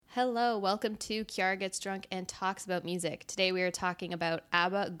Hello, welcome to Kiara Gets Drunk and Talks About Music. Today we are talking about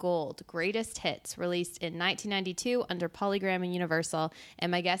ABBA Gold, Greatest Hits, released in 1992 under Polygram and Universal.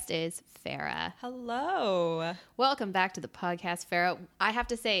 And my guest is Farah. Hello. Welcome back to the podcast, Farah. I have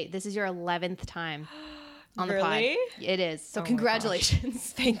to say, this is your 11th time on the pod. Really? It is. So Oh my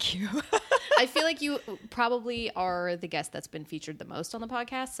congratulations. Thank you. I feel like you probably are the guest that's been featured the most on the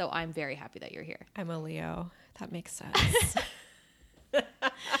podcast, so I'm very happy that you're here. I'm a Leo. That makes sense.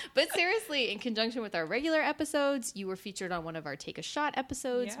 But seriously, in conjunction with our regular episodes, you were featured on one of our Take a Shot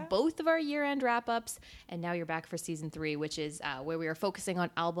episodes, Yeah. both of our year-end wrap-ups, and now you're back for season 3, which is where we are focusing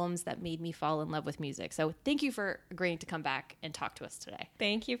on albums that made me fall in love with music. So thank you for agreeing to come back and talk to us today.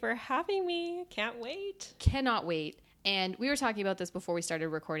 Thank you for having me. Can't wait. Cannot wait. And we were talking about this before we started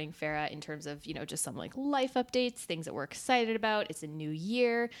recording, Farah, in terms of, just some like life updates, things that we're excited about. It's a new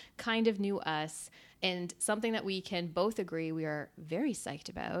year, kind of new us. And something that we can both agree we are very psyched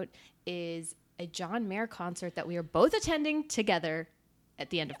about is a John Mayer concert that we are both attending together at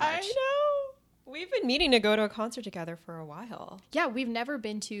the end of March. I know. We've been meaning to go to a concert together for a while. Yeah, I don't think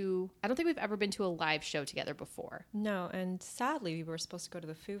we've ever been to a live show together before. No, and sadly, we were supposed to go to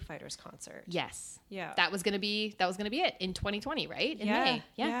the Foo Fighters concert. Yes. Yeah. That was gonna be it in 2020, right? In May.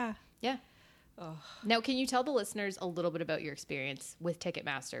 Yeah. Oh. Now, can you tell the listeners a little bit about your experience with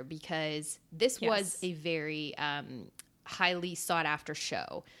Ticketmaster? Because this was a very highly sought after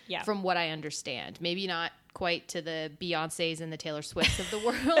show, from what I understand. Maybe not quite to the Beyoncés and the Taylor Swifts of the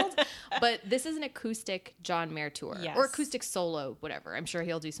world, but this is an acoustic John Mayer tour or acoustic solo, whatever. I'm sure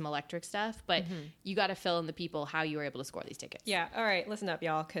he'll do some electric stuff, but you got to fill in the people how you were able to score these tickets. Yeah. All right. Listen up,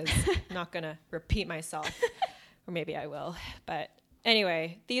 y'all, because I'm not going to repeat myself, or maybe I will, but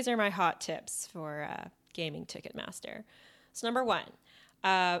anyway, these are my hot tips for gaming Ticketmaster. So number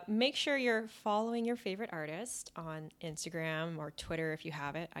 1, make sure you're following your favorite artist on Instagram or Twitter if you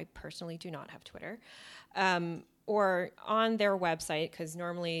have it. I personally do not have Twitter. Or on their website, because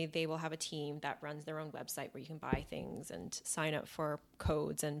normally they will have a team that runs their own website where you can buy things and sign up for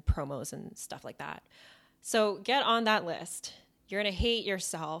codes and promos and stuff like that. So get on that list. You're going to hate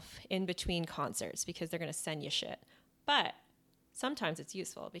yourself in between concerts because they're going to send you shit. But sometimes it's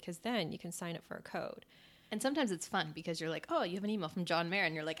useful because then you can sign up for a code. And sometimes it's fun because you're like, oh, you have an email from John Mayer.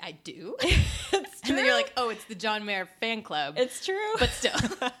 And you're like, I do? It's true. And then you're like, oh, it's the John Mayer fan club. It's true. But still.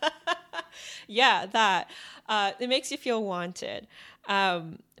 Yeah, that. It makes you feel wanted.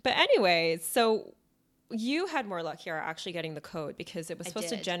 But anyway, so you had more luck here actually getting the code because it was supposed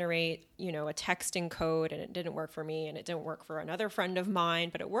to generate, a texting code, and it didn't work for me and it didn't work for another friend of mine,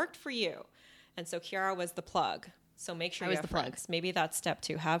 but it worked for you. And so Kiara was the plug. So make sure you have friends. Maybe that's step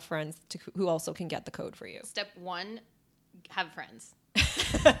 2. Have friends who also can get the code for you. Step 1, have friends.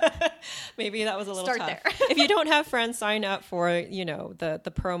 Maybe that was a little Start tough. there. If you don't have friends, sign up for,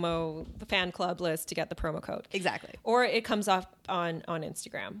 the promo, the fan club list to get the promo code. Exactly. Or it comes up on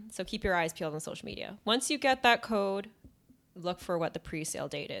Instagram. So keep your eyes peeled on social media. Once you get that code, look for what the pre-sale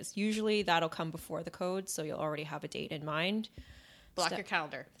date is. Usually that'll come before the code, so you'll already have a date in mind. Block your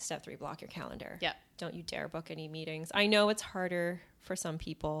calendar. Step 3, block your calendar. Yeah. Don't you dare book any meetings. I know it's harder for some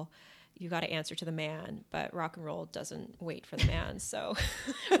people. You got to answer to the man, but rock and roll doesn't wait for the man. So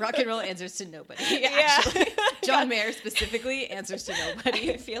rock and roll answers to nobody. Yeah. Actually, John Mayer specifically answers to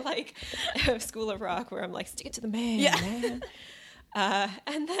nobody. I feel like School of Rock, where I'm like, stick it to the man, man.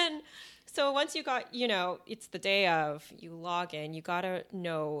 And then, so once you got, it's the day of, you log in, you got to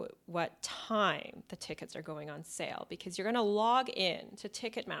know what time the tickets are going on sale, because you're going to log in to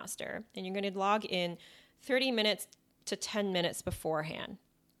Ticketmaster and you're going to log in 30 minutes to 10 minutes beforehand.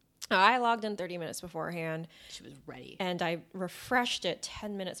 I logged in 30 minutes beforehand. She was ready. And I refreshed it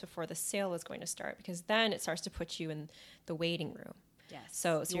 10 minutes before the sale was going to start, because then it starts to put you in the waiting room. Yes.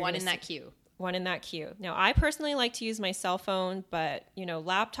 So one in that queue. One in that queue. Now, I personally like to use my cell phone, but,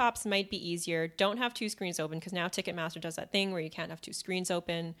 laptops might be easier. Don't have 2 screens open, because now Ticketmaster does that thing where you can't have 2 screens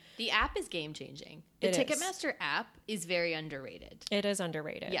open. The app is game-changing. The Ticketmaster app is very underrated. It is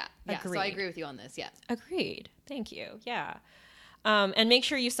underrated. Yeah. Agreed. So I agree with you on this, yeah. Agreed. Thank you. Yeah. And make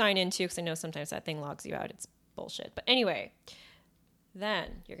sure you sign in, too, because I know sometimes that thing logs you out. It's bullshit. But anyway,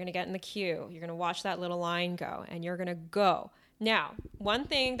 then you're going to get in the queue. You're going to watch that little line go, and you're going to go. Now, one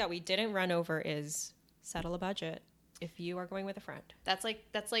thing that we didn't run over is settle a budget if you are going with a friend. That's like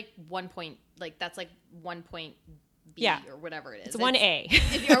 1 point, that's like 1 point B or whatever it is. It's 1A.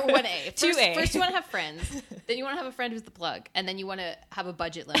 If you're 1A. 2A. First you want to have friends, then you want to have a friend who's the plug, and then you want to have a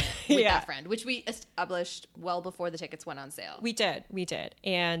budget limit with that friend, which we established well before the tickets went on sale. We did.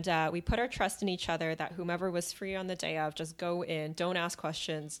 And we put our trust in each other that whomever was free on the day of, just go in, don't ask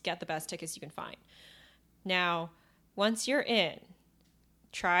questions, get the best tickets you can find. Now, once you're in,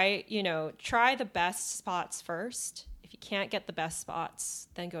 Try the best spots first. If you can't get the best spots,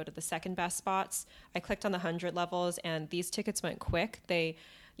 then go to the second best spots. I clicked on the 100 levels and these tickets went quick.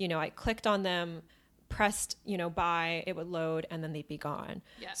 I clicked on them, pressed, buy, it would load, and then they'd be gone.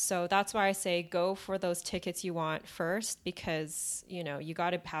 Yeah. So that's why I say go for those tickets you want first, because, you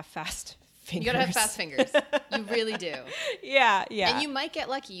got to have fast fingers. You got to have fast fingers. You really do. Yeah. And you might get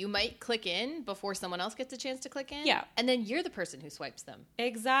lucky. You might click in before someone else gets a chance to click in. Yeah. And then you're the person who swipes them.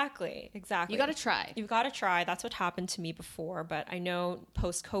 Exactly. You got to try. You've got to try. That's what happened to me before. But I know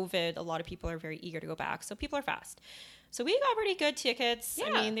post-COVID, a lot of people are very eager to go back. So people are fast. So we got pretty good tickets. Yeah.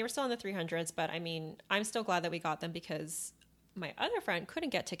 I mean, they were still in the 300s, but I mean, I'm still glad that we got them because my other friend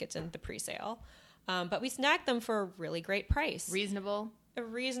couldn't get tickets in the pre-sale. But we snagged them for a really great price. A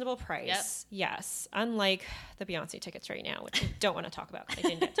reasonable price. Yep. Yes. Unlike the Beyonce tickets right now, which I don't want to talk about because I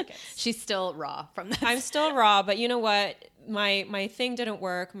didn't get tickets. She's still raw from that. I'm still raw, but you know what? My thing didn't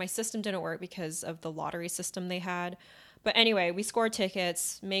work. My system didn't work because of the lottery system they had. But anyway, we scored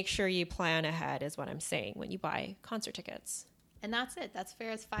tickets. Make sure you plan ahead is what I'm saying when you buy concert tickets. And that's it. That's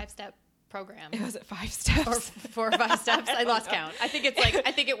Farrah's 5-step program. Was it 5 steps? Or 4 or 5 steps? I lost count. I think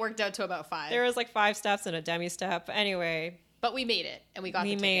it worked out to about 5. There was 5 steps and a demi step. Anyway. But we made it, and we got the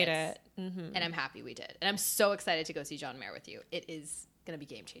tickets. We made it. Mm-hmm. And I'm happy we did. And I'm so excited to go see John Mayer with you. It is going to be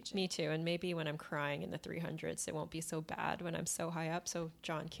game-changing. Me too. And maybe when I'm crying in the 300s, it won't be so bad when I'm so high up, so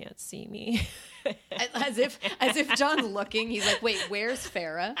John can't see me. as if John's looking. He's like, wait, where's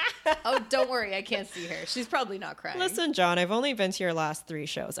Farrah? Oh, don't worry. I can't see her. She's probably not crying. Listen, John, I've only been to your last 3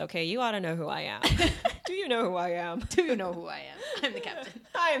 shows. Okay, you ought to know who I am. Do you know who I am? Do you know who I am? I'm the captain.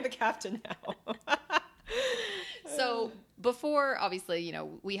 I am the captain now. So before, obviously,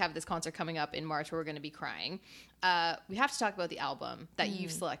 we have this concert coming up in March where we're going to be crying. We have to talk about the album that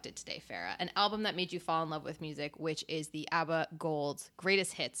you've selected today, Farrah. An album that made you fall in love with music, which is the ABBA Gold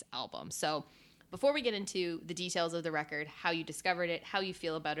Greatest Hits album. So before we get into the details of the record, how you discovered it, how you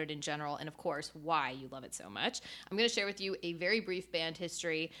feel about it in general, and of course, why you love it so much, I'm going to share with you a very brief band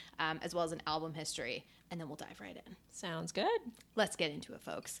history as well as an album history, and then we'll dive right in. Sounds good. Let's get into it,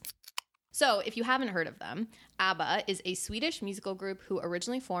 folks. So, if you haven't heard of them, ABBA is a Swedish musical group who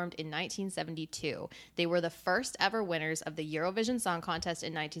originally formed in 1972. They were the first ever winners of the Eurovision Song Contest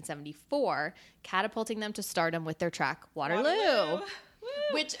in 1974, catapulting them to stardom with their track Waterloo.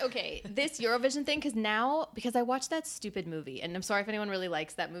 Which, okay, this Eurovision thing, because I watched that stupid movie, and I'm sorry if anyone really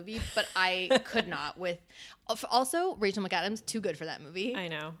likes that movie, but I could not with... Also, Rachel McAdams, too good for that movie. I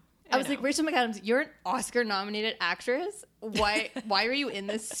know. I was like, Rachel McAdams, you're an Oscar-nominated actress. Why are you in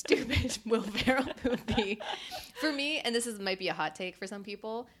this stupid Will Ferrell movie? For me, and this might be a hot take for some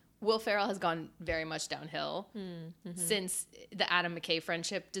people, Will Ferrell has gone very much downhill since the Adam McKay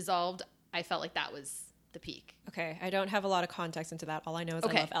friendship dissolved. I felt like that was the peak. Okay, I don't have a lot of context into that. All I know is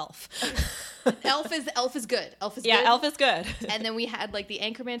I love Elf. Elf is good. Elf is good. Yeah, Elf is good. And then we had the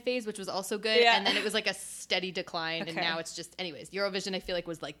Anchorman phase, which was also good. Yeah. And then it was a steady decline. Okay. And now it's just, anyways, Eurovision I feel like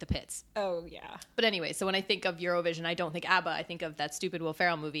was the pits. Oh, yeah. But anyway, so when I think of Eurovision, I don't think ABBA. I think of that stupid Will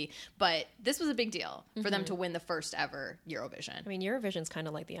Ferrell movie. But this was a big deal for them to win the first ever Eurovision. I mean, Eurovision's kind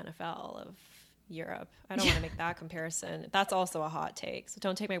of like the NFL of Europe. I don't want to make that comparison. That's also a hot take, so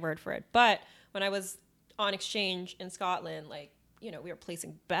don't take my word for it. But when I was on exchange in Scotland, we were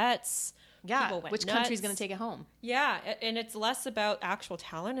placing bets. Yeah, which country's going to take it home? Yeah, and it's less about actual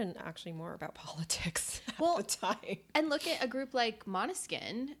talent and actually more about politics at the time. And look at a group like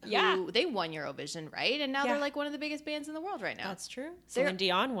Måneskin, who they won Eurovision, right? And now they're one of the biggest bands in the world right now. That's true. Celine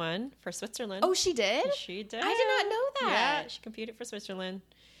Dion won for Switzerland. Oh, she did? She did. I did not know that. Yeah, she competed for Switzerland.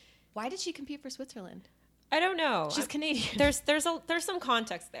 Why did she compete for Switzerland? I don't know. She's Canadian. There's some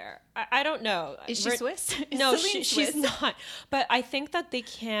context there. I don't know. Is she Swiss? No, she's not. But I think that they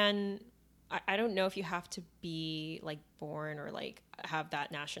can. I don't know if you have to be born or have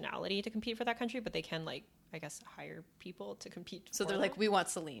that nationality to compete for that country, but they can I guess hire people to compete. So they're we want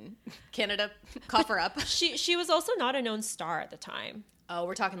Celine. Canada, cough her up. She was also not a known star at the time. Oh,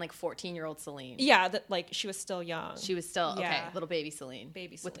 we're talking 14-year-old Celine. Yeah, she was still young. She was still, okay, little baby Celine.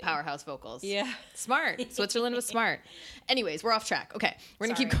 With the powerhouse vocals. Yeah. Smart. Switzerland was smart. Anyways, we're off track. Okay, we're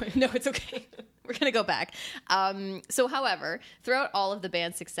going to keep going. No, it's okay. We're going to go back. However, throughout all of the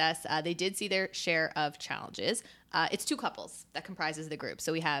band's success, they did see their share of challenges. It's 2 couples that comprises the group.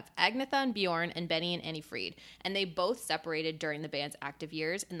 So we have Agnetha and Bjorn and Benny and Annie Fried. And they both separated during the band's active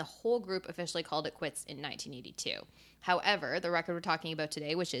years, and the whole group officially called it quits in 1982. However, the record we're talking about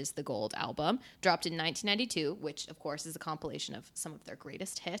today, which is the Gold album, dropped in 1992, which, of course, is a compilation of some of their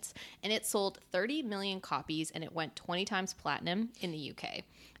greatest hits. And it sold 30 million copies, and it went 20 times platinum in the UK.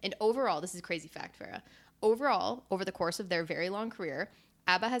 And overall, this is a crazy fact, Farrah. Overall, over the course of their very long career,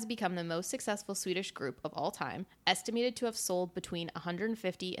 ABBA has become the most successful Swedish group of all time, estimated to have sold between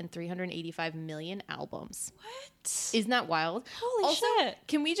 150 and 385 million albums. What? Isn't that wild? Holy shit.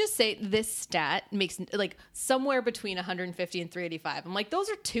 Can we just say this stat makes like somewhere between 150 and 385? I'm like, those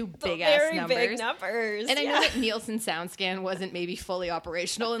are two big-ass numbers. Very big numbers. And I know that Nielsen SoundScan wasn't maybe fully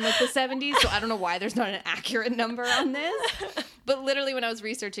operational in like the 70s, so I don't know why there's not an accurate number on this. But literally when I was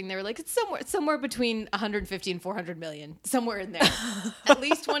researching, they were like, it's somewhere between 150 and 400 million, somewhere in there. At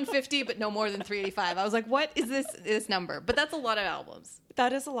least 150, but no more than 385. I was like, what is this number? But that's a lot of albums.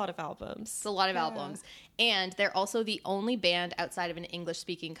 That is a lot of albums. It's a lot of albums. And they're also the only band outside of an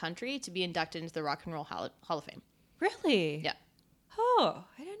English-speaking country to be inducted into the Rock and Roll Hall of Fame. Really? Yeah. Oh,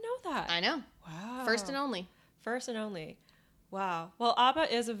 I didn't know that. I know. Wow. First and only. First and only. Wow. Well,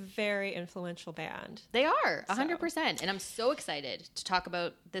 ABBA is a very influential band. They are, 100%. And I'm so excited to talk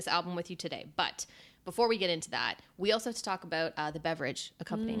about this album with you today. But before we get into that, we also have to talk about the beverage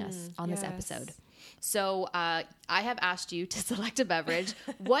accompanying us on this episode. So I have asked you to select a beverage.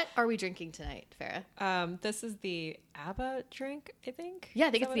 What are we drinking tonight, Farah? This is the ABBA drink, I think. Yeah,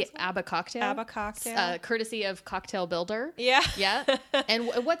 I think it's the ABBA cocktail. ABBA cocktail. Courtesy of Cocktail Builder. Yeah. Yeah. And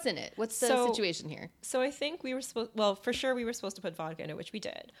what's in it? What's the situation here? So I think we were supposed to put vodka in it, which we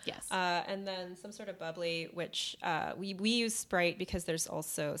did. Yes. And then some sort of bubbly, which we use Sprite because there's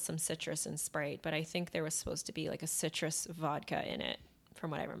also some citrus in Sprite, but I think there was supposed to be like a citrus vodka in it. From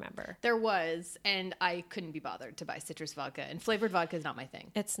what I remember. There was, and I couldn't be bothered to buy citrus vodka, and flavored vodka is not my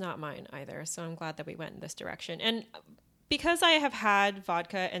thing. It's not mine either, so I'm glad that we went in this direction. And because I have had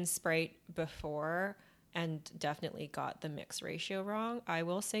vodka and Sprite before and definitely got the mix ratio wrong, I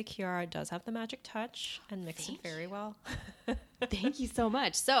will say Kiara does have the magic touch and mixes it very well. Thank you so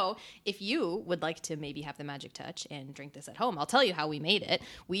much. So if you would like to maybe have the magic touch and drink this at home, I'll tell you how we made it.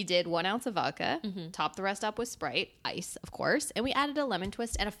 We did 1 ounce of vodka, topped the rest up with Sprite, ice, of course, and we added a lemon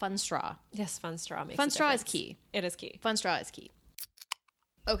twist and a fun straw. Yes, fun straw makes Fun a straw difference. is key. It is key. Fun straw is key.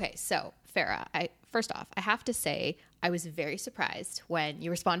 Okay, so Farah, first off, I have to say I was very surprised when you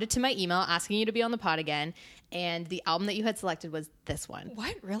responded to my email asking you to be on the pod again, and the album that you had selected was this one.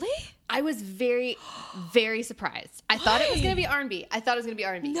 What? Really? I was very, very surprised. I thought it was going to be R&B. I thought it was going to be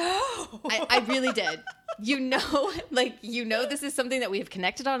R&B. No. I really did. This is something that we have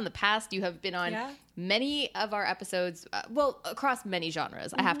connected on in the past. You have been on many of our episodes, across many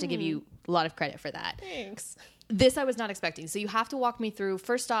genres. I have to give you a lot of credit for that. Thanks. This I was not expecting. So you have to walk me through,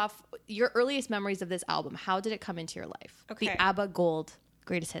 first off, your earliest memories of this album. How did it come into your life? Okay. The ABBA Gold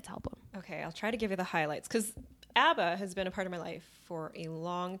Greatest Hits album. Okay, I'll try to give you the highlights because ABBA has been a part of my life for a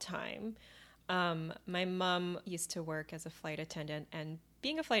long time. My mom used to work as a flight attendant, and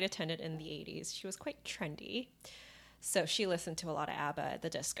being a flight attendant in the 80s, she was quite trendy. So she listened to a lot of ABBA at the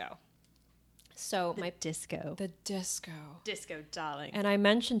disco. So The disco, darling. And I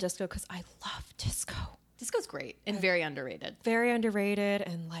mentioned disco because I love disco. Disco's great and very underrated. Very underrated,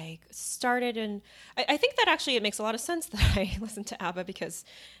 and like started in, I think that actually it makes a lot of sense that I listened to ABBA because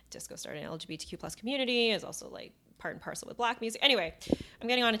disco started in the LGBTQ plus community, is also like part and parcel with black music. Anyway, I'm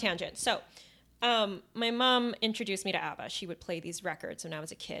getting on a tangent. So my mom introduced me to ABBA. She would play these records when I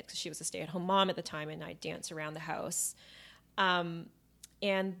was a kid because she was a stay-at-home mom at the time, and I'd dance around the house. And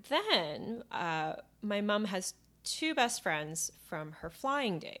then my mom has 2 best friends from her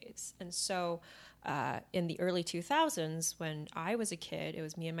flying days. And so in the early 2000s, when I was a kid, it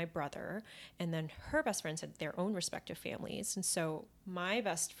was me and my brother, and then her best friends had their own respective families. And so my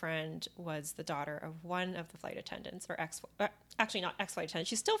best friend was the daughter of one of the flight attendants, or actually not ex-flight attendant.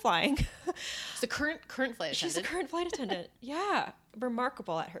 She's still flying. She's a current flight attendant. She's a current flight attendant. Yeah,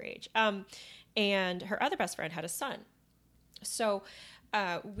 remarkable at her age. And her other best friend had a son. So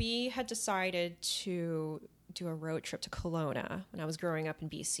we had decided to do a road trip to Kelowna when I was growing up in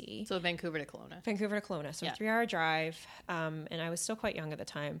BC. So Vancouver to Kelowna. So a 3-hour drive. And I was still quite young at the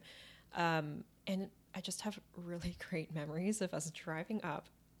time. And I just have really great memories of us driving up.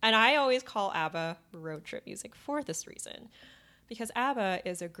 And I always call ABBA road trip music for this reason. Because ABBA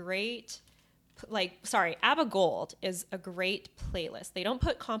is a great, ABBA Gold is a great playlist. They don't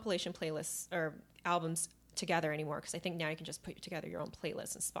put compilation playlists or albums together anymore, because I think now you can just put together your own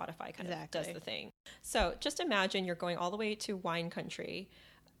playlist, and Spotify kind of does the thing. So just imagine you're going all the way to wine country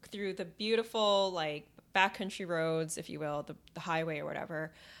through the beautiful backcountry roads, if you will, the highway or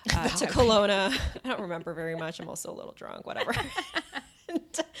whatever, to Kelowna. I don't remember very much. I'm also a little drunk, whatever.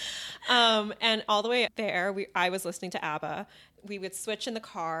 And all the way there, I was listening to ABBA. We would switch in the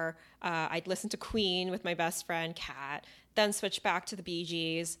car. I'd listen to Queen with my best friend, Kat, then switch back to the Bee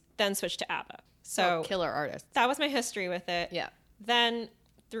Gees, then switch to ABBA. So killer artist. That was my history with it. Yeah. Then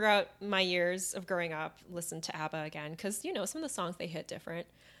throughout my years of growing up, listened to ABBA again because, you know, some of the songs they hit different.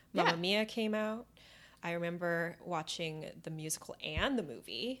 Mamma Mia came out. I remember watching the musical and the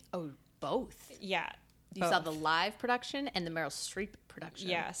movie. Oh, both. Yeah. You saw the live production and the Meryl Streep production.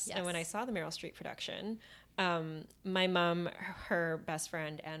 Yes. And when I saw the Meryl Streep production, my mom, her best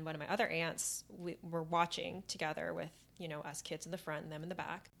friend, and one of my other aunts we were watching together with, you know, us kids in the front and them in the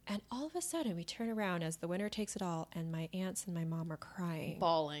back. And all of a sudden we turn around as The Winner Takes It All, and my aunts and my mom are crying.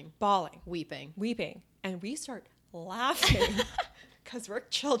 Bawling. Weeping. And we start laughing because we're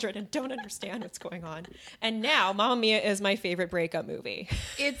children and don't understand what's going on. And now Mamma Mia is my favorite breakup movie.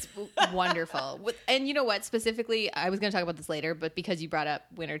 It's wonderful. And you know what? Specifically, I was going to talk about this later, but because you brought up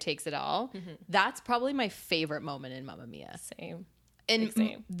Winner Takes It All, that's probably my favorite moment in Mamma Mia. Same.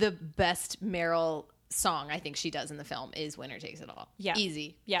 And the best Meryl song I think she does in the film is Winner Takes It All. Yeah.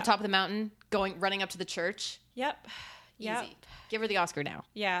 Easy. Yeah. Top of the mountain, running up to the church. Yep. Easy. Give her the Oscar now.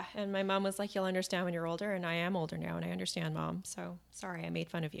 Yeah. And my mom was like, you'll understand when you're older. And I am older now and I understand, Mom. So sorry, I made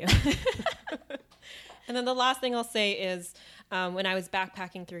fun of you. And then the last thing I'll say is when I was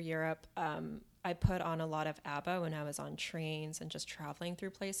backpacking through Europe, I put on a lot of ABBA when I was on trains and just traveling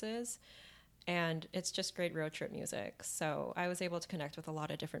through places. And it's just great road trip music. So I was able to connect with a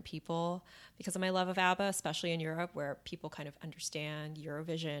lot of different people because of my love of ABBA, especially in Europe where people kind of understand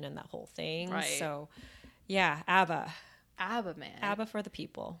Eurovision and that whole thing. Right. So yeah, ABBA. ABBA, man. ABBA for the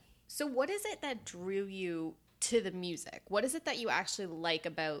people. So what is it that drew you to the music? What is it that you actually like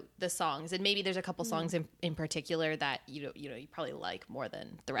about the songs? And maybe there's a couple songs in particular that you probably like more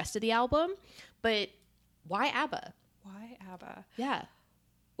than the rest of the album. But why ABBA? Why ABBA? Yeah.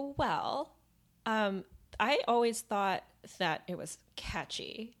 Well, I always thought that it was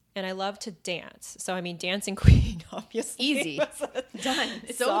catchy. And I love to dance. So, I mean, Dancing Queen, obviously. Easy. Done.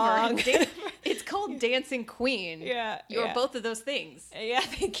 It's over. It's called Dancing Queen. Yeah. You're both of those things. Yeah,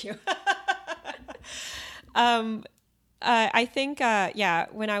 thank you. I think,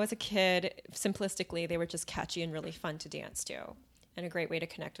 when I was a kid, simplistically, they were just catchy and really fun to dance to. And a great way to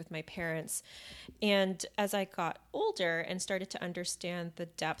connect with my parents. And as I got older and started to understand the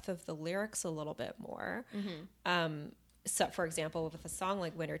depth of the lyrics a little bit more, so, for example, with a song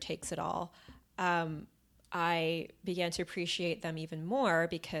like Winner Takes It All, I began to appreciate them even more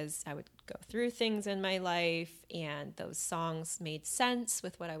because I would go through things in my life and those songs made sense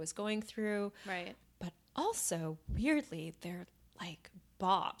with what I was going through. Right. But also, weirdly, they're like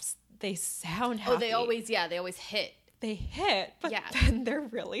bops. They sound happy. Oh, they always hit. They hit, but then they're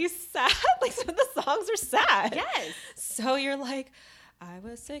really sad. Like some of the songs are sad. Yes. So you're like, I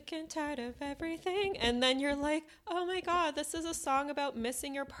was sick and tired of everything. And then you're like, oh my God, this is a song about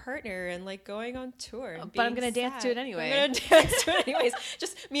missing your partner and like going on tour. And but I'm going to dance to it anyway. I'm going to dance to it anyways.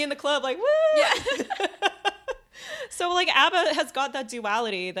 Just me in the club like, woo! Yeah. So like ABBA has got that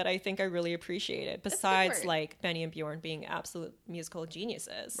duality that I think I really appreciated besides like Benny and Bjorn being absolute musical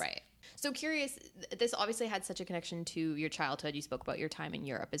geniuses. Right. So curious, this obviously had such a connection to your childhood. You spoke about your time in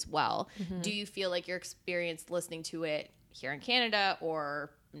Europe as well. Mm-hmm. Do you feel like your experience listening to it here in Canada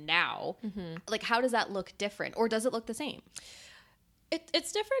or now, like how does that look different or does it look the same?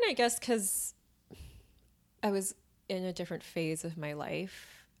 It's different, I guess, because I was in a different phase of my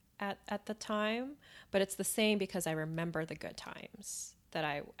life at the time, but it's the same because I remember the good times that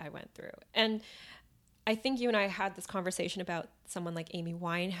I went through. And I think you and I had this conversation about someone like Amy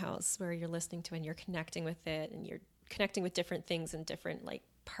Winehouse where you're listening to and you're connecting with it and you're connecting with different things in different like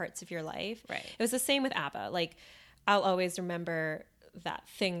parts of your life. Right. It was the same with ABBA. Like I'll always remember that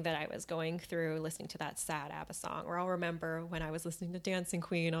thing that I was going through listening to that sad ABBA song, or I'll remember when I was listening to Dancing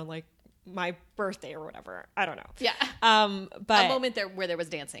Queen on like my birthday or whatever. I don't know. Yeah. But a moment there where there was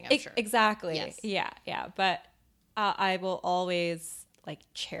dancing, I'm sure. Exactly. Yes. Yeah. But I will always like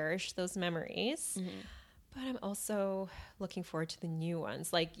cherish those memories. Mm-hmm. But I'm also looking forward to the new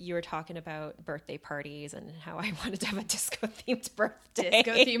ones. Like you were talking about birthday parties and how I wanted to have a disco-themed birthday.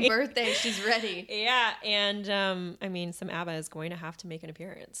 Disco-themed birthday. She's ready. Yeah. And I mean, some ABBA is going to have to make an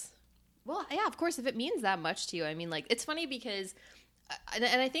appearance. Well, yeah, of course, if it means that much to you. I mean, like, it's funny because, and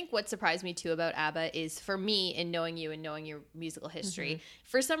I think what surprised me too about ABBA is for me, in knowing you and knowing your musical history,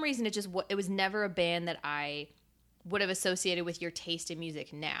 for some reason, it was never a band that I would have associated with your taste in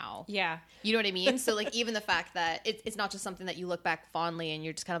music now. Yeah. You know what I mean? So like even the fact that it's not just something that you look back fondly and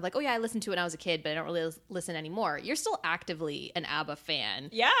you're just kind of like, oh yeah, I listened to it when I was a kid, but I don't really listen anymore. You're still actively an ABBA fan.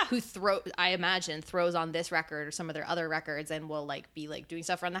 Yeah. Who I imagine throws on this record or some of their other records and will like be like doing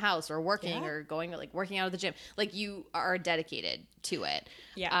stuff around the house or working or going like working out of the gym. Like you are dedicated to it.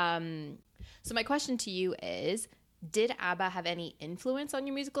 Yeah. So my question to you is, did ABBA have any influence on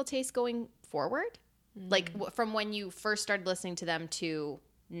your musical taste going forward? Like from when you first started listening to them to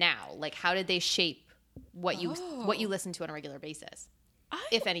now? Like, how did they shape what you listen to on a regular basis,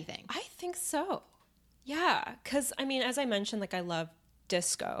 if anything? I think so. Yeah, because I mean, as I mentioned, like I love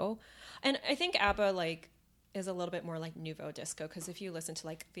disco, and I think ABBA like is a little bit more like nouveau disco, because if you listen to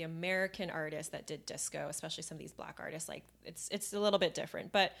like the American artists that did disco, especially some of these black artists, like it's a little bit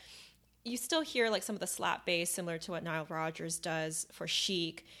different, but you still hear like some of the slap bass similar to what Nile Rodgers does for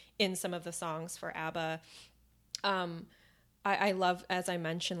Chic in some of the songs for ABBA. I love, as I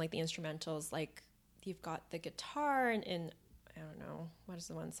mentioned, like the instrumentals, like you've got the guitar and I don't know, what is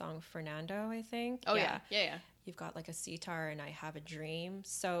the one song? Fernando, I think. Oh yeah. You've got like a sitar and I Have a Dream.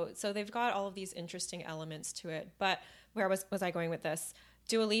 So they've got all of these interesting elements to it. But where was I going with this?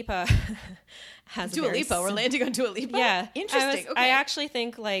 Dua Lipa has Dua Lipa. We're landing on Dua Lipa. Yeah, interesting. I actually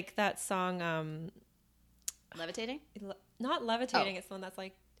think like that song, Levitating. Not Levitating. It's the one that's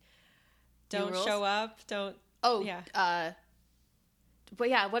like, don't show up. Don't. Oh yeah. But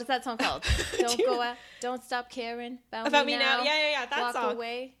yeah, what is that song called? Don't go out. Don't stop caring about me now. Yeah. That Walk song. Walk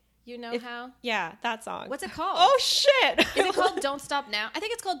away. You know how. Yeah, that song. What's it called? Oh shit! Is it called Don't Stop Now? I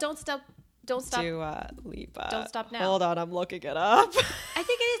think it's called Don't Stop. Dua Lipa. Don't Stop Now. Hold on, I'm looking it up. I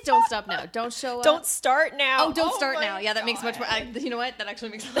think it is Don't Stop Now. Don't show up. Don't start now. Oh, Don't Start Now. Yeah, that makes much more. You know what? That actually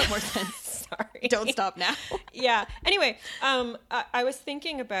makes a lot more sense. Sorry. Don't Stop Now. Yeah. Anyway, I was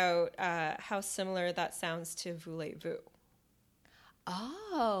thinking about how similar that sounds to Voulez-Vous.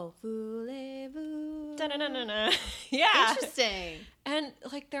 Oh, Voulez-Vous. Da-na-na-na-na. Yeah. Interesting. And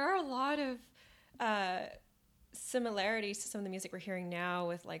like there are a lot of similarities to some of the music we're hearing now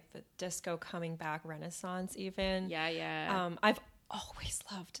with like the disco coming back, Renaissance even. Yeah. I've always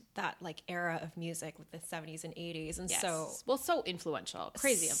loved that like era of music with the 70s and 80s, and so influential,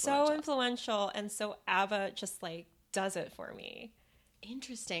 crazy influential. So influential, and so ABBA just like does it for me.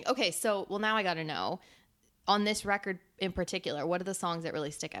 Interesting. Okay, so now I got to know, on this record in particular, what are the songs that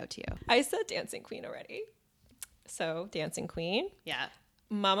really stick out to you? I said Dancing Queen already. So Dancing Queen. Yeah.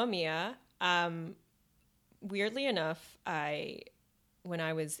 Mamma Mia. Weirdly enough, when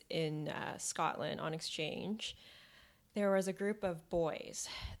I was in Scotland on exchange, there was a group of boys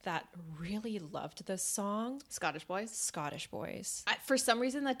that really loved this song. Scottish boys? Scottish boys. For some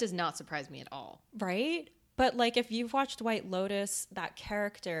reason, that does not surprise me at all. Right? But like if you've watched White Lotus, that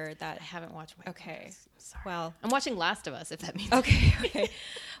character that... I haven't watched White Lotus. Sorry. Well, I'm watching Last of Us, if that means... Okay.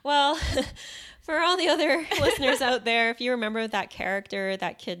 Well, for all the other listeners out there, if you remember that character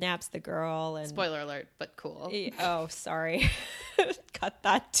that kidnaps the girl and... Spoiler alert, but cool. Oh, sorry. Cut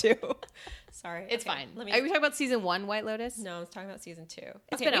that too. Sorry. It's fine. Are we talking about season 1 White Lotus? No, I was talking about season 2.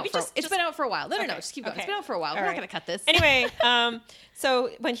 It's been out for a while. No, just keep going. It's been out for a while. We're not going to cut this. Anyway, so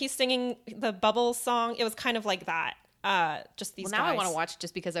when he's singing the Bubbles song, it was kind of like that. Just these guys. Now I want to watch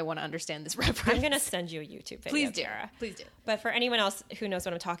just because I want to understand this reference. I'm going to send you a YouTube video. Please do. Please do. But for anyone else who knows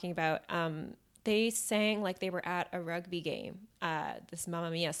what I'm talking about, they sang like they were at a rugby game, this Mamma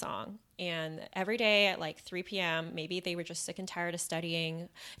Mia song. And every day at like 3 p.m., maybe they were just sick and tired of studying.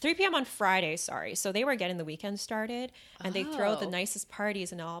 3 p.m. on Friday, sorry. So they were getting the weekend started, and they throw the nicest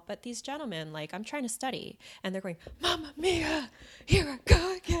parties and all. But these gentlemen, like, I'm trying to study. And they're going, Mamma Mia, here I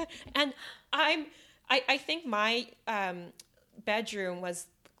go again. And I think my bedroom was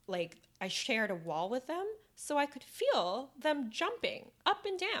like, I shared a wall with them. So I could feel them jumping up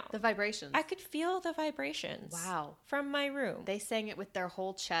and down. The vibrations. I could feel the vibrations. Wow. From my room. They sang it with their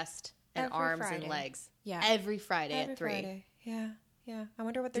whole chest and every arms Friday. and legs. Yeah. Every Friday at 3. Friday. Yeah. I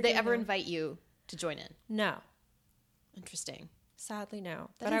wonder what they're doing. Did they ever now. invite you to join in? No. Interesting. Sadly,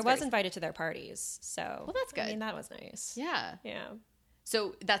 no. But I was invited to their parties. So. Well, that's good. I mean, that was nice. Yeah. Yeah.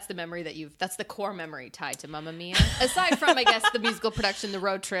 So that's the memory that's the core memory tied to Mamma Mia. Aside from, I guess, the musical production, the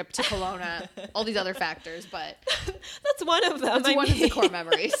road trip to Kelowna, all these other factors, but that's one of them. That's one of the core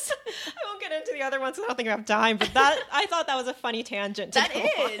memories. I won't get into the other ones. I don't think I have time, but I thought that was a funny tangent. That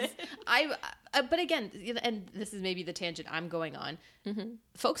is. But again, and this is maybe the tangent I'm going on. Mm-hmm.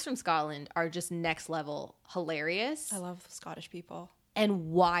 Folks from Scotland are just next level hilarious. I love Scottish people.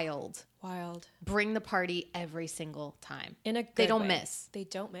 And wild. Bring the party every single time. In a good They don't way. miss. They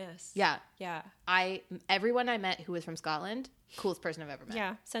don't miss. Yeah. Yeah. Everyone I met who was from Scotland, coolest person I've ever met.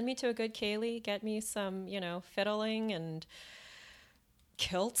 Yeah. Send me to a good Kaylee. Get me some, fiddling and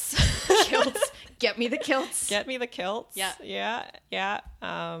kilts. Get me the kilts. Get me the kilts. Yeah. Yeah.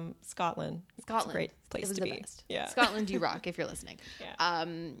 Scotland. It's a great place to be. Best. Yeah. Scotland, you rock if you're listening. Yeah.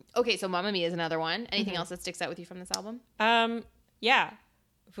 Okay, so Mamma Mia is another one. Anything else that sticks out with you from this album? Yeah.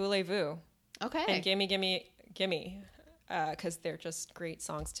 Voulez-Vous. Okay. And Gimme, Gimme, Gimme. Because they're just great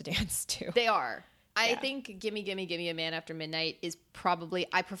songs to dance to. They are. I think Gimme, Gimme, Gimme a Man After Midnight is probably,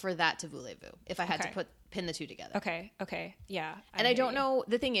 I prefer that to Voulez-Vous if I had to pin the two together. Okay. Yeah. And I don't know.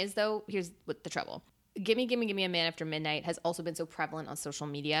 The thing is, though, here's what the trouble. Gimme, Gimme, Gimme a Man After Midnight has also been so prevalent on social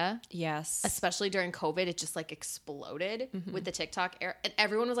media. Yes. Especially during COVID. It just like exploded with the TikTok era. And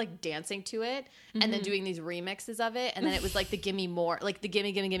everyone was like dancing to it and then doing these remixes of it. And then it was like the Gimme More, like the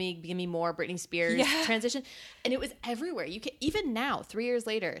Gimme, Gimme, Gimme, Gimme More Britney Spears transition. And it was everywhere. You can, even now, 3 years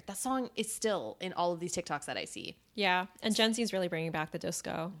later, that song is still in all of these TikToks that I see. Yeah. And Gen Z's really bringing back the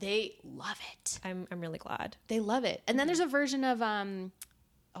disco. They love it. I'm really glad. They love it. And then there's a version of,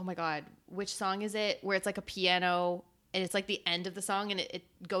 oh my God, which song is it? Where it's like a piano and it's like the end of the song and it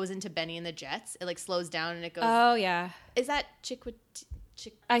goes into Benny and the Jets. It like slows down and it goes. Oh, yeah. Is that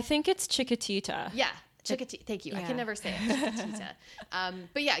I think it's Chiquitita. Yeah. Chiquitita. Thank you. Yeah. I can never say it. Chiquitita.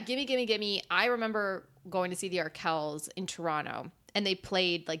 But yeah, Gimme, Gimme, Gimme. I remember going to see the Arkells in Toronto and they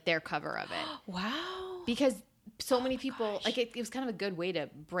played like their cover of it. Wow. Because so many people, like it was kind of a good way to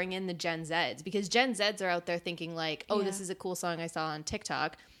bring in the Gen Zs because Gen Zs are out there thinking like, oh, this is a cool song I saw on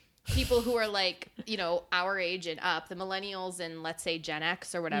TikTok. People who are like, you know, our age and up, the millennials and let's say Gen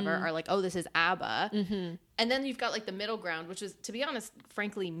X or whatever are like, oh, this is ABBA. And then you've got like the middle ground, which was, to be honest,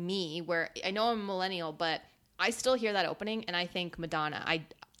 frankly, me, where I know I'm a millennial, but I still hear that opening and I think Madonna.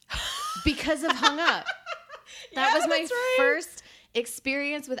 Because of Hung Up. That was my first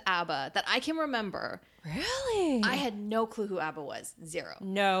experience with ABBA that I can remember. Really? I had no clue who ABBA was. Zero.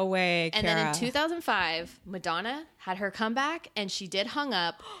 No way, Kara. And then in 2005, Madonna had her comeback and she did Hung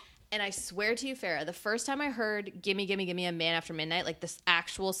Up. And I swear to you, Farah, the first time I heard Gimme, Gimme, Gimme a Man After Midnight, like this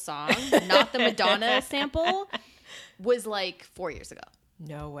actual song, not the Madonna sample, was like 4 years ago.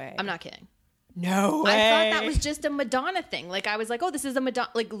 No way. I'm not kidding. No way. I thought that was just a Madonna thing. Like I was like, oh, this is a Madonna.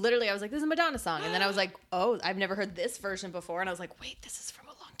 Like literally, I was like, this is a Madonna song. And then I was like, oh, I've never heard this version before. And I was like, wait, this is from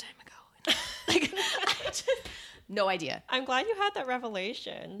a long time ago. Like, I just, no idea. I'm glad you had that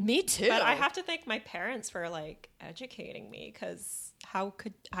revelation. Me too. But I have to thank my parents for like educating me because how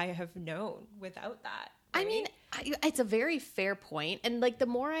could I have known without that? Right? I mean, it's a very fair point. And like the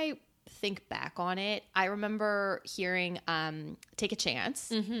more I think back on it, I remember hearing Take a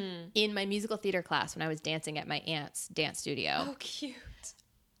Chance in my musical theater class when I was dancing at my aunt's dance studio. Oh, cute.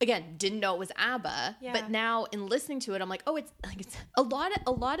 Again, didn't know it was ABBA, but now in listening to it, I'm like, oh, it's a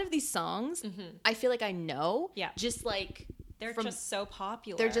lot of these songs. I feel like I know, just like they're just so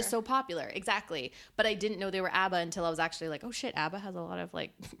popular. They're just so popular, exactly. But I didn't know they were ABBA until I was actually like, oh shit, ABBA has a lot of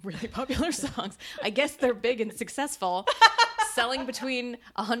like really popular songs. I guess they're big and successful, selling between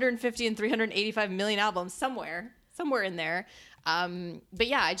 150 and 385 million albums somewhere in there. But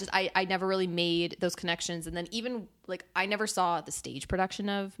yeah, I never really made those connections. And then even like, I never saw the stage production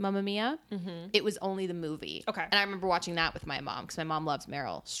of Mamma Mia. It was only the movie. Okay. And I remember watching that with my mom because my mom loves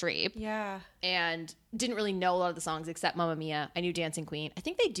Meryl Streep. Yeah. And didn't really know a lot of the songs except Mamma Mia. I knew Dancing Queen. I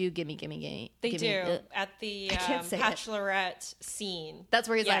think they do Gimme, Gimme, Gimme. They do at the Bachelorette scene. That's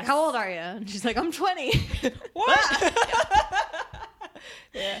where he's like, how old are you? And she's like, I'm 20. What?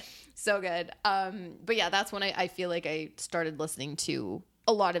 Yeah. So good. But yeah, that's when I feel like I started listening to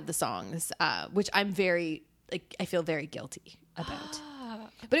a lot of the songs, which I'm very, like, I feel very guilty about.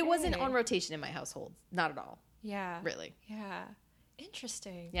 Okay. But it wasn't on rotation in my household. Not at all. Yeah. Really. Yeah.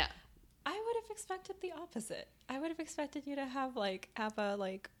 Interesting. Yeah. I would have expected the opposite. I would have expected you to have like ABBA,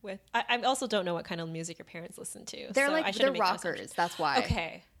 like with. I also don't know what kind of music your parents listen to. They're so like they're rockers. That's why.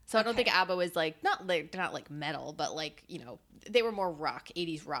 Okay. So I don't think ABBA was like not like metal, but like, you know, they were more rock,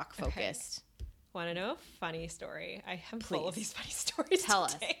 80s rock focused. Okay. Want to know a funny story? I am full of these funny stories. Tell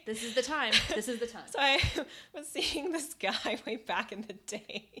today. us. This is the time. This is the time. So I was seeing this guy way back in the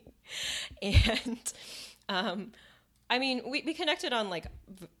day, and I mean, we connected on like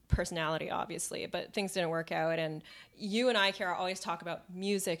personality, obviously, but things didn't work out. And you and I, Kara, always talk about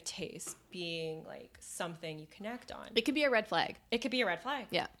music taste being like something you connect on. It could be a red flag. It could be a red flag.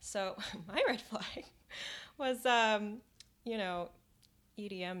 Yeah. So my red flag was, you know,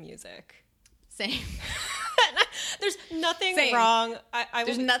 EDM music. Same. There's nothing wrong.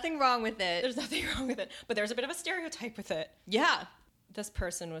 There's nothing wrong with it. There's nothing wrong with it. But there's a bit of a stereotype with it. Yeah. This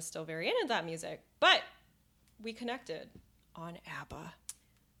person was still very into that music. But we connected on ABBA.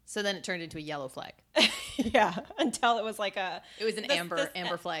 So then it turned into a yellow flag. Yeah, until it was like it was an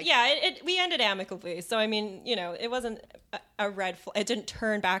amber flag. Yeah, we ended amicably. So I mean, you know, it wasn't a red flag. It didn't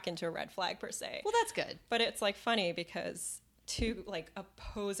turn back into a red flag per se. Well, that's good. But it's like funny because two like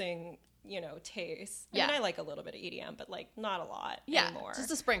opposing, you know, tastes. Yeah. I mean, I like a little bit of EDM, but like not a lot anymore.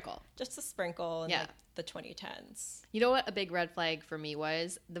 Just a sprinkle. Just a sprinkle in like the 2010s. You know what a big red flag for me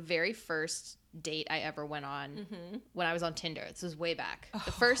was? The very first date I ever went on when I was on Tinder. This was way back.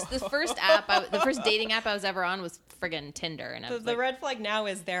 The first dating app I was ever on was friggin' Tinder. And the red flag now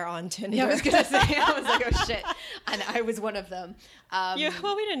is they're on Tinder. Yeah, I was gonna say, I was like, oh shit, and I was one of them. Well,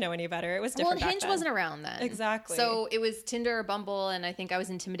 we didn't know any better. It was different. Well, Hinge wasn't around then, exactly. So it was Tinder or Bumble, and I think I was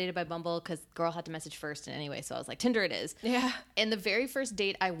intimidated by Bumble because girl had to message first, and anyway, so I was like, Tinder it is. Yeah. And the very first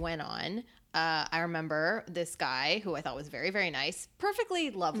date I went on, I remember this guy who I thought was very, very nice,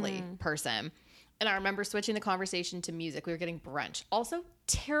 perfectly lovely person. And I remember switching the conversation to music. We were getting brunch. Also,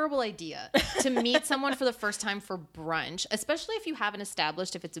 terrible idea to meet someone for the first time for brunch, especially if you haven't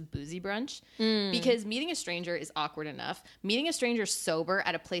established if it's a boozy brunch, because meeting a stranger is awkward enough. Meeting a stranger sober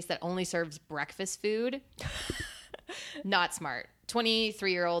at a place that only serves breakfast food, not smart.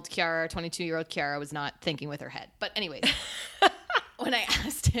 23-year-old Kiara, 22-year-old Kiara was not thinking with her head. But anyways, when I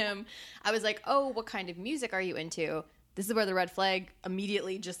asked him, I was like, oh, what kind of music are you into? This is where the red flag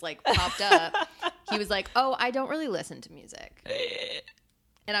immediately just like popped up. He was like, oh, I don't really listen to music.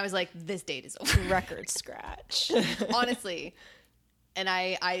 And I was like, this date is over. Record scratch. Honestly. And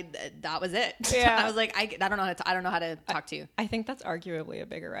I that was it. Yeah. I was like, I don't know how to talk to you. I think that's arguably a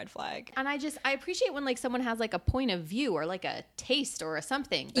bigger red flag. And I appreciate when like someone has like a point of view or like a taste or a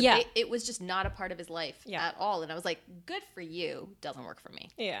something. But it was just not a part of his life at all. And I was like, good for you. Doesn't work for me.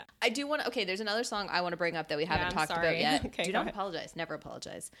 Yeah. I do want to, okay, there's another song I want to bring up that we haven't talked about yet. Okay, do not apologize. Never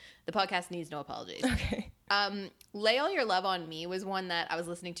apologize. The podcast needs no apologies. Okay. Lay All Your Love on Me was one that I was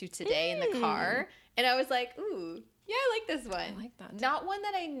listening to today in the car. And I was like, ooh. Yeah, I like this one. I like that. Not one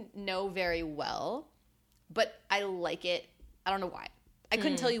that I know very well, but I like it. I don't know why. I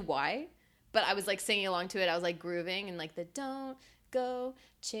couldn't tell you why, but I was like singing along to it. I was like grooving and like the don't go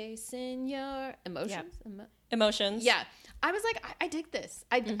chasing your emotions. Yep. Emotions. Yeah. I was like, I dig this.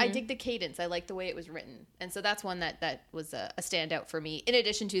 I dig the cadence. I like the way it was written. And so that's one that was a standout for me, in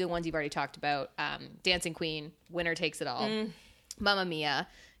addition to the ones you've already talked about. Dancing Queen, Winner Takes It All, Mamma Mia,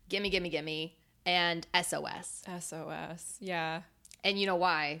 Gimme, Gimme, Gimme, and SOS. SOS, yeah. And you know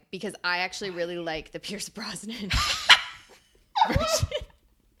why? Because I actually really like the Pierce Brosnan version.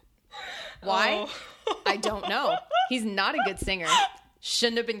 Why? Oh. I don't know. He's not a good singer.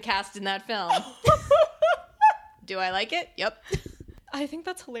 Shouldn't have been cast in that film. Do I like it? Yep. I think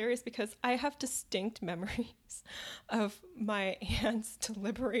that's hilarious because I have distinct memories of my aunts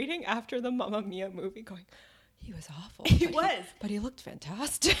deliberating after the Mamma Mia movie going, he was awful. He was. But he looked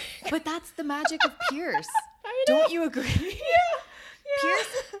fantastic. But that's the magic of Pierce. I know. Don't you agree? Yeah.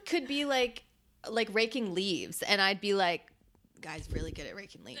 Pierce could be like raking leaves, and I'd be like, guy's really good at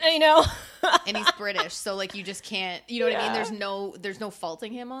raking leaves. I know. And he's British, so like you just can't, you know what I mean? There's no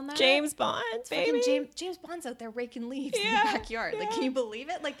faulting him on that. James Bond, baby. James Bond's out there raking leaves in the backyard. Like, can you believe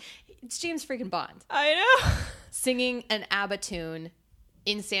it? Like, it's James freaking Bond. I know. Singing an ABBA tune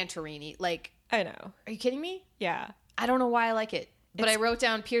in Santorini. Like, I know. Are you kidding me? Yeah. I don't know why I like it, but I wrote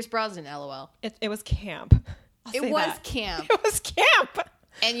down Pierce Brosnan, LOL. It was camp. It was camp. It was camp.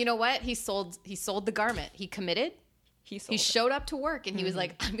 And you know what? He sold the garment. He committed. He showed up to work and he was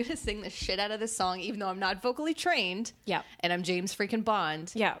like, I'm going to sing the shit out of this song, even though I'm not vocally trained. Yeah. And I'm James freaking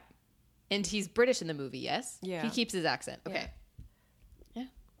Bond. Yeah. And he's British in the movie, yes? Yeah. He keeps his accent. Okay. Yeah.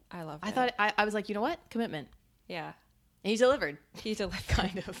 I love it. I was like, you know what? Commitment. Yeah. And he delivered.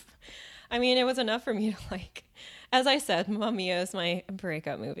 Kind of. I mean, it was enough for me to like, as I said, Mamma Mia is my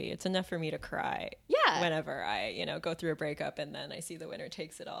breakup movie. It's enough for me to cry. Yeah. Whenever I, go throroh a breakup and then I see The Winner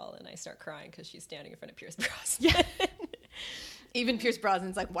Takes It All and I start crying because she's standing in front of Pierce Brosnan. Yeah. Even Pierce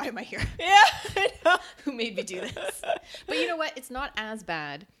Brosnan's like, why am I here? Yeah, I know. Who made me do this? But you know what? It's not as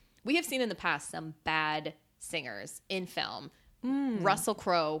bad. We have seen in the past some bad singers in film. Russell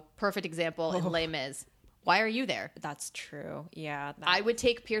Crowe, perfect example in Les Mis. Why are you there? That's true. Yeah. I would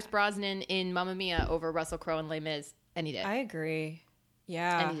take Pierce Brosnan in Mamma Mia over Russell Crowe in Les Mis any day. I agree.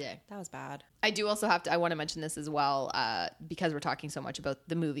 Yeah. Any day. That was bad. I do also I want to mention this as well, because we're talking so much about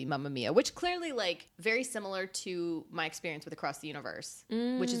the movie Mamma Mia, which clearly like very similar to my experience with Across the Universe,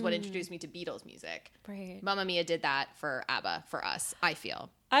 which is what introduced me to Beatles music. Right. Mamma Mia did that for ABBA, for us, I feel.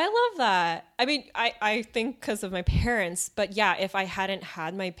 I love that. I mean, I think because of my parents, but yeah, if I hadn't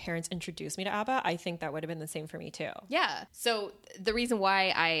had my parents introduce me to ABBA, I think that would have been the same for me too. Yeah. So the reason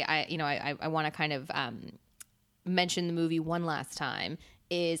why I want to kind of mention the movie one last time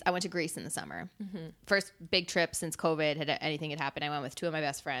is I went to Greece in the summer. Mm-hmm. First big trip since COVID anything had happened. I went with two of my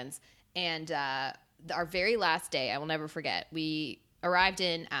best friends, and our very last day, I will never forget. We arrived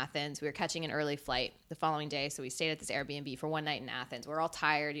in Athens. We were catching an early flight the following day. So we stayed at this Airbnb for one night in Athens. We were all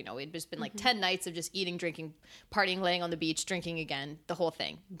tired. You know, we'd just been like 10 nights of just eating, drinking, partying, laying on the beach, drinking again, the whole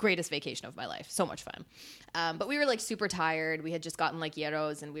thing. Greatest vacation of my life. So much fun. But we were like super tired. We had just gotten like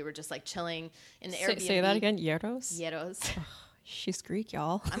gyros and we were just like chilling in the Airbnb. Say that again. Gyros? Gyros. Oh, she's Greek,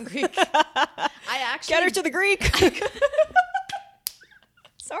 y'all. I'm Greek. I actually... Get her to the Greek.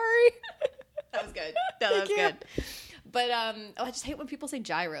 Sorry. That was good. That was good. But I just hate when people say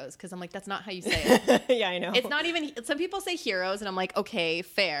gyros because I'm like, that's not how you say it. Yeah, I know. It's not even, some people say heroes and I'm like, okay,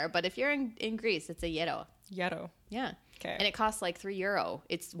 fair. But if you're in Greece, it's a gyro. Gyro. Yeah. Okay. And it costs like €3.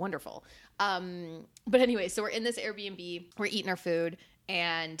 It's wonderful. But anyway, so we're in this Airbnb, we're eating our food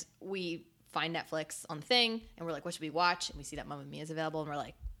and we find Netflix on the thing and we're like, what should we watch? And we see that Mamma Mia is available and we're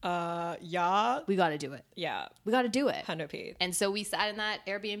like, yeah. We got to do it. Yeah. We got to do it. 100p. And so we sat in that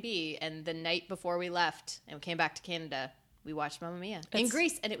Airbnb and the night before we left and we came back to Canada, we watched Mamma Mia in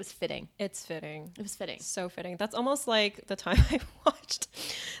Greece and it was fitting. It's fitting. It was fitting. So fitting. That's almost like the time I watched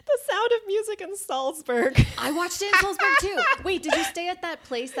The Sound of Music in Salzburg. I watched it in Salzburg too. Wait, did you stay at that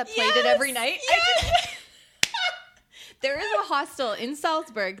place that played it every night? Yes. There is a hostel in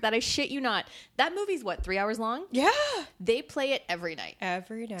Salzburg that I shit you not. That movie's what, 3 hours long? Yeah. They play it every night.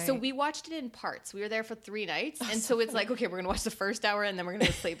 Every night. So we watched it in parts. We were there for 3 nights. And so it's like, okay, we're going to watch the first hour and then we're going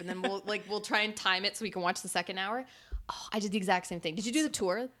to go sleep. And then we'll try and time it so we can watch the second hour. Oh, I did the exact same thing. Did you do the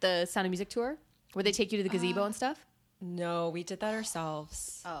tour, the Sound of Music tour, where they take you to the gazebo and stuff? No, we did that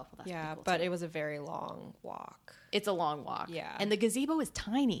ourselves. Oh, well, that's yeah, cool but too. it was a very long walk. It's a long walk. Yeah. And the gazebo is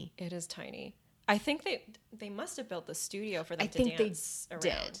tiny. It is tiny. I think they must have built the studio for them to dance around. They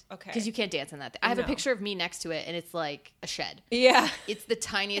did. Okay. Because you can't dance in that thing. I have a picture of me next to it, and it's like a shed. Yeah. It's the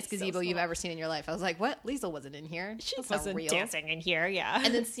tiniest gazebo you've ever seen in your life. I was like, what? Liesl wasn't in here. She That's wasn't not real. dancing in here, yeah.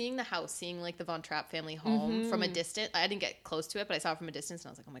 And then seeing the house, seeing like the Von Trapp family home from a distance. I didn't get close to it, but I saw it from a distance, and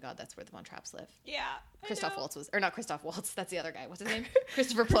I was like, oh my God, that's where the Von Trapps live. Yeah. Christoph Waltz was, or not Christoph Waltz, that's the other guy. What's his name?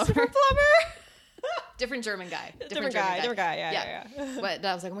 Christopher Plummer. Christopher Plummer. Different German guy. Different guy. Yeah. But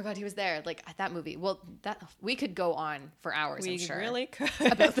I was like, oh my God, he was there. Like that movie. Well, that we could go on for hours, I'm sure. We really could.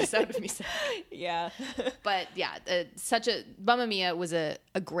 About the Sound of Music. Yeah. But yeah, Mamma Mia was a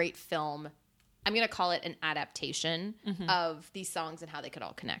great film. I'm going to call it an adaptation of these songs and how they could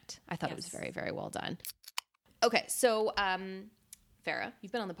all connect. I thought it was very, very well done. Okay, so Farah,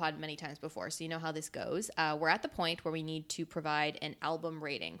 you've been on the pod many times before, so you know how this goes. We're at the point where we need to provide an album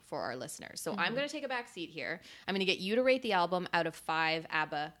rating for our listeners. So I'm going to take a back seat here. I'm going to get you to rate the album out of 5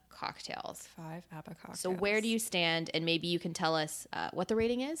 ABBA cocktails. 5 ABBA cocktails. So where do you stand? And maybe you can tell us what the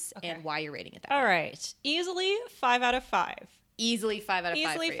rating is and why you're rating it that way. All right. Easily 5 out of 5. Easily 5 out of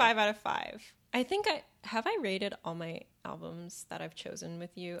 5. Easily 5 out of 5. I think I rated all my albums that I've chosen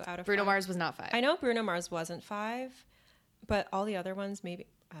with you out of Bruno 5? Mars was not 5. I know Bruno Mars wasn't 5. But all the other ones, maybe,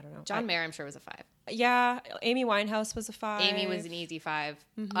 I don't know. John Mayer, I'm sure, was a 5. Yeah. Amy Winehouse was a 5. Amy was an easy 5.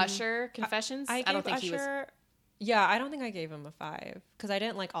 Usher, Confessions? I don't think he was. Yeah, I don't think I gave him a 5 because I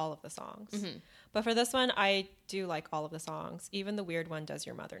didn't like all of the songs. But for this one, I do like all of the songs. Even the weird one, Does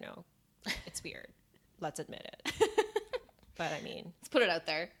Your Mother Know? It's weird. Let's admit it. But I mean, let's put it out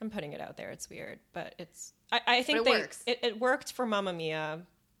there. I'm putting it out there. It's weird, but it's. I think it works. It worked for Mamma Mia.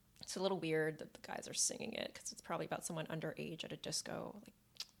 It's a little weird that the guys are singing it because it's probably about someone underage at a disco. Like,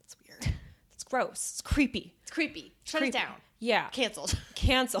 it's weird. It's gross. It's creepy. It's creepy. Shut it down. Yeah. Canceled.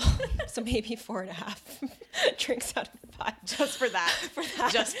 So maybe 4.5 drinks out of 5. Just for that.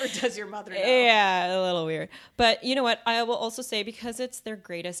 Just for Does Your Mother Know? Yeah, a little weird. But you know what? I will also say because it's their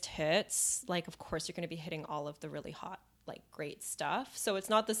greatest hits, like, of course, you're going to be hitting all of the really hot, like, great stuff. So it's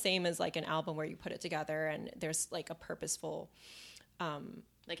not the same as, like, an album where you put it together and there's, like, a purposeful...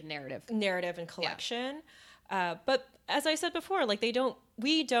 like a narrative and collection. Yeah. But as I said before, like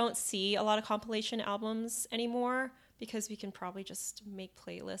we don't see a lot of compilation albums anymore because we can probably just make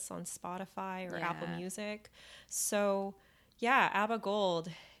playlists on Spotify or Apple Music. So yeah, ABBA Gold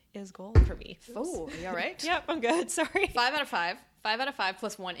is gold for me. Oh, you all right? Yep, I'm good. Sorry. 5 out of 5. 5 out of 5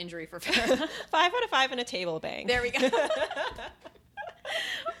 plus 1 injury for Farah. 5 out of 5 and a table bang. There we go.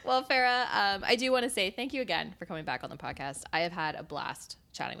 Well, Farah, I do want to say thank you again for coming back on the podcast. I have had a blast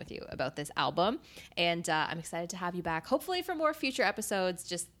chatting with you about this album, and I'm excited to have you back, hopefully for more future episodes.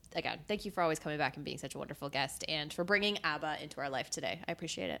 Just, again, thank you for always coming back and being such a wonderful guest and for bringing ABBA into our life today. I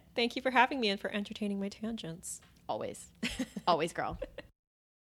appreciate it. Thank you for having me and for entertaining my tangents. Always. Always, girl.